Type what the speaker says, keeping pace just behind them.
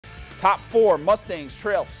Top four, Mustangs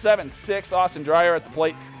trail 7-6. Austin Dreyer at the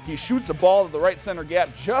plate. He shoots a ball to the right center gap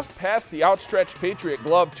just past the outstretched Patriot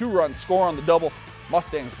glove. 2-run score on the double.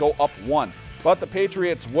 Mustangs go up 1. But the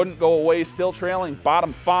Patriots wouldn't go away, still trailing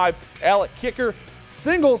bottom 5. Alec Kicker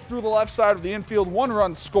singles through the left side of the infield.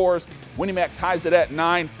 1-run scores. Winnie Mac ties it at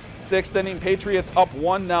 9. 6th inning, Patriots up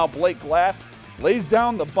 1 now. Blake Glass lays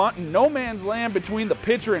down the bunt in no man's land between the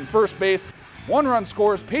pitcher and first base. 1-run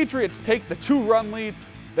scores. Patriots take the 2-run lead.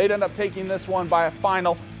 They'd end up taking this one by a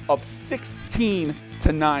final of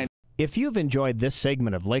 16-9. If you've enjoyed this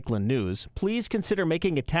segment of Lakeland News, please consider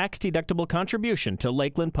making a tax-deductible contribution to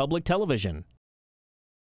Lakeland Public Television.